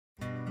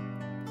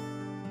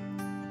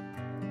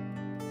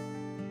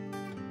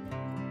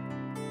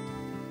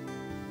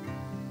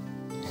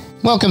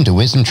Welcome to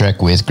Wisdom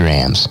Trek with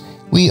Gramps.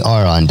 We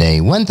are on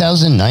day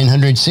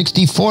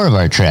 1964 of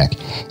our trek,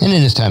 and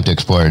it is time to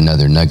explore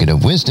another nugget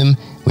of wisdom,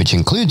 which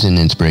includes an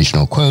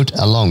inspirational quote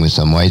along with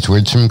some wise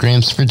words from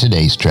Gramps for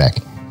today's trek.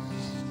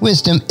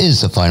 Wisdom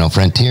is the final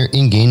frontier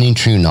in gaining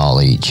true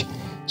knowledge.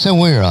 So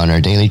we're on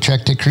our daily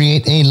trek to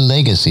create a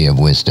legacy of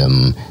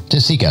wisdom, to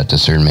seek out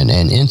discernment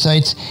and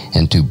insights,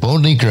 and to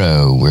boldly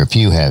grow where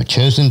few have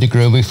chosen to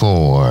grow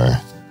before.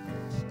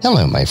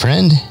 Hello, my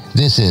friend.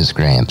 This is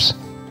Gramps.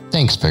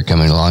 Thanks for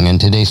coming along on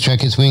today's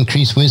trek as we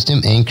increase wisdom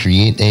and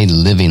create a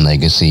living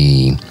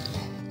legacy.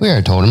 We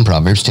are told in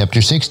Proverbs chapter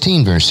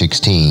 16, verse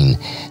 16,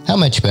 how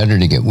much better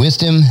to get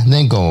wisdom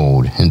than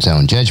gold, and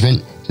sound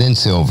judgment than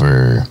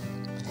silver.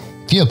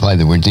 If you apply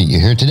the words that you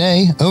hear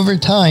today, over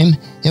time,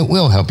 it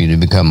will help you to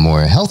become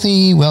more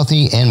healthy,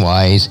 wealthy, and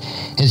wise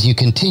as you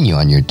continue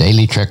on your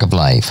daily trek of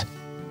life.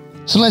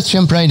 So let's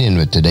jump right in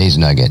with today's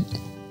nugget.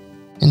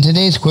 And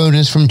today's quote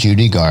is from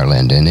Judy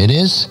Garland, and it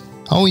is,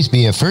 always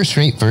be a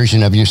first-rate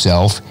version of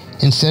yourself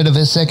instead of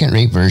a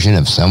second-rate version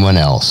of someone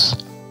else.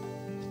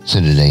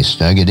 So today's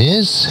nugget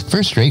is,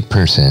 first-rate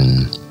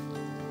person.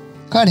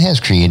 God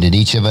has created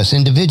each of us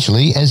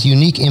individually as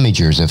unique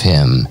imagers of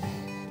Him.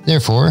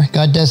 Therefore,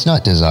 God does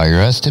not desire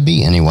us to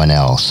be anyone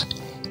else.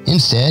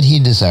 Instead, He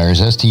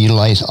desires us to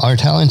utilize our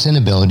talents and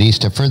abilities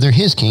to further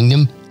His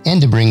kingdom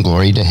and to bring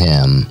glory to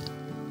Him.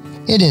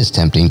 It is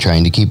tempting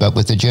trying to keep up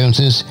with the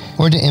Joneses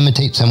or to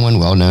imitate someone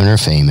well-known or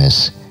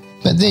famous,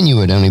 but then you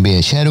would only be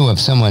a shadow of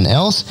someone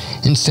else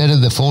instead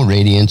of the full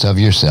radiance of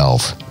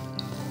yourself.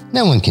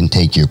 No one can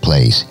take your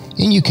place,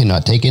 and you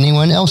cannot take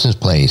anyone else's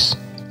place,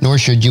 nor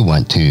should you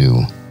want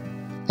to.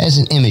 As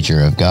an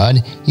imager of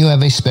God, you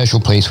have a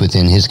special place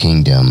within His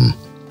kingdom.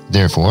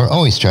 Therefore,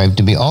 always strive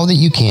to be all that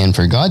you can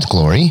for God's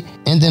glory,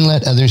 and then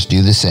let others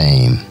do the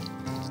same.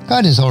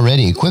 God has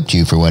already equipped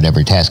you for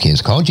whatever task He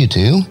has called you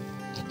to.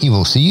 He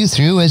will see you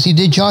through as He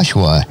did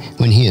Joshua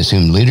when he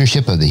assumed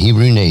leadership of the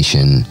Hebrew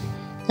nation.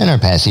 And our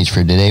passage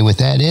for today with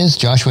that is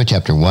Joshua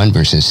chapter 1,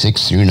 verses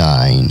 6 through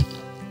 9.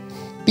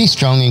 Be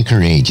strong and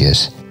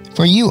courageous,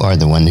 for you are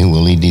the one who will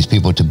lead these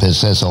people to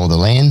possess all the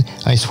land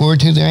I swore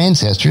to their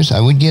ancestors I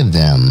would give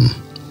them.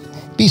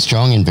 Be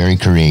strong and very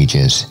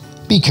courageous.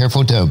 Be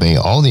careful to obey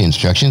all the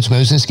instructions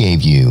Moses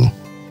gave you.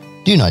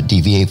 Do not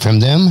deviate from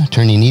them,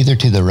 turning either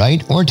to the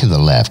right or to the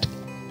left.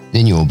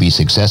 Then you will be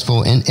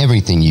successful in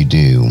everything you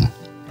do.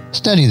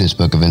 Study this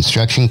book of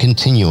instruction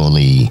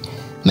continually.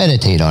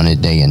 Meditate on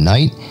it day and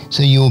night,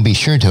 so you will be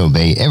sure to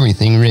obey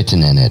everything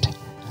written in it.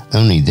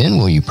 Only then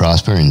will you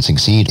prosper and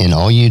succeed in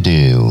all you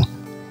do.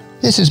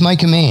 This is my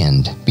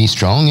command. Be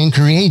strong and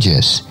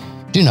courageous.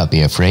 Do not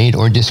be afraid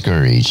or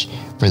discouraged,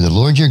 for the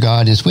Lord your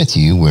God is with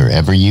you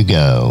wherever you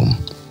go.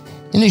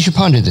 And as you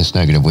ponder this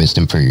nugget of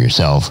wisdom for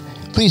yourself,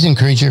 please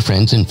encourage your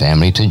friends and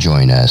family to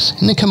join us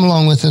and to come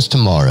along with us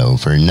tomorrow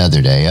for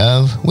another day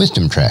of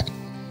Wisdom Trek,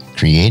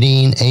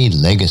 creating a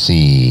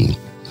legacy.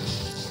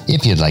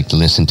 If you'd like to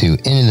listen to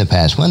any of the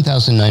past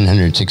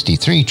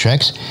 1963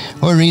 treks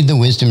or read the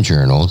Wisdom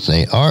Journals,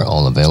 they are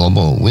all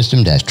available at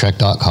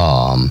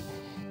wisdom-trek.com.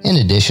 In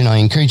addition, I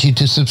encourage you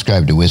to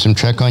subscribe to Wisdom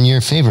Trek on your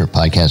favorite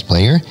podcast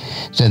player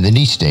so that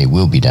each day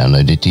will be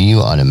downloaded to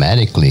you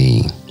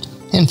automatically.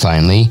 And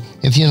finally,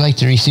 if you'd like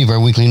to receive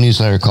our weekly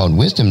newsletter called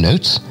Wisdom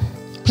Notes,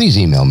 please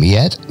email me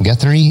at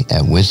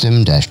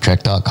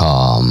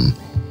guthrie@wisdom-trek.com.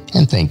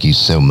 And thank you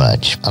so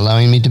much for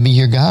allowing me to be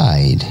your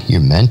guide,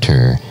 your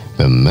mentor,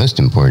 but most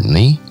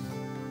importantly,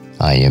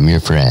 I am your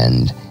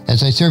friend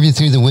as I serve you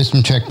through the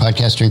Wisdom Trek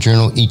podcast and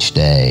journal each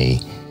day.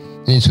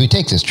 And as we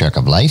take this trek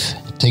of life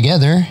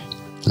together,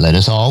 let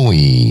us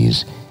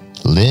always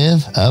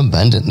live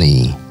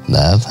abundantly,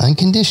 love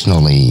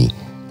unconditionally,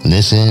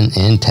 listen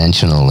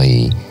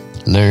intentionally,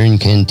 learn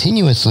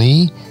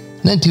continuously,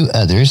 lend to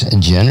others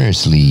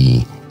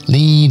generously,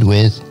 lead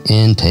with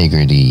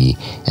integrity,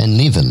 and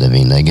leave a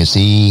living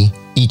legacy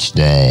each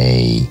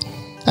day.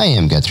 I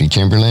am Guthrie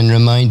Chamberlain,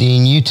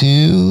 reminding you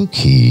to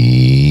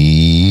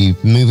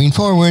keep moving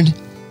forward,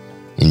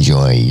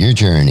 enjoy your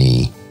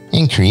journey,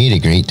 and create a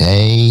great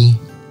day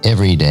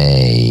every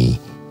day.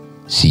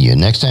 See you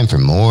next time for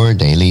more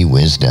daily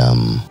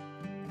wisdom.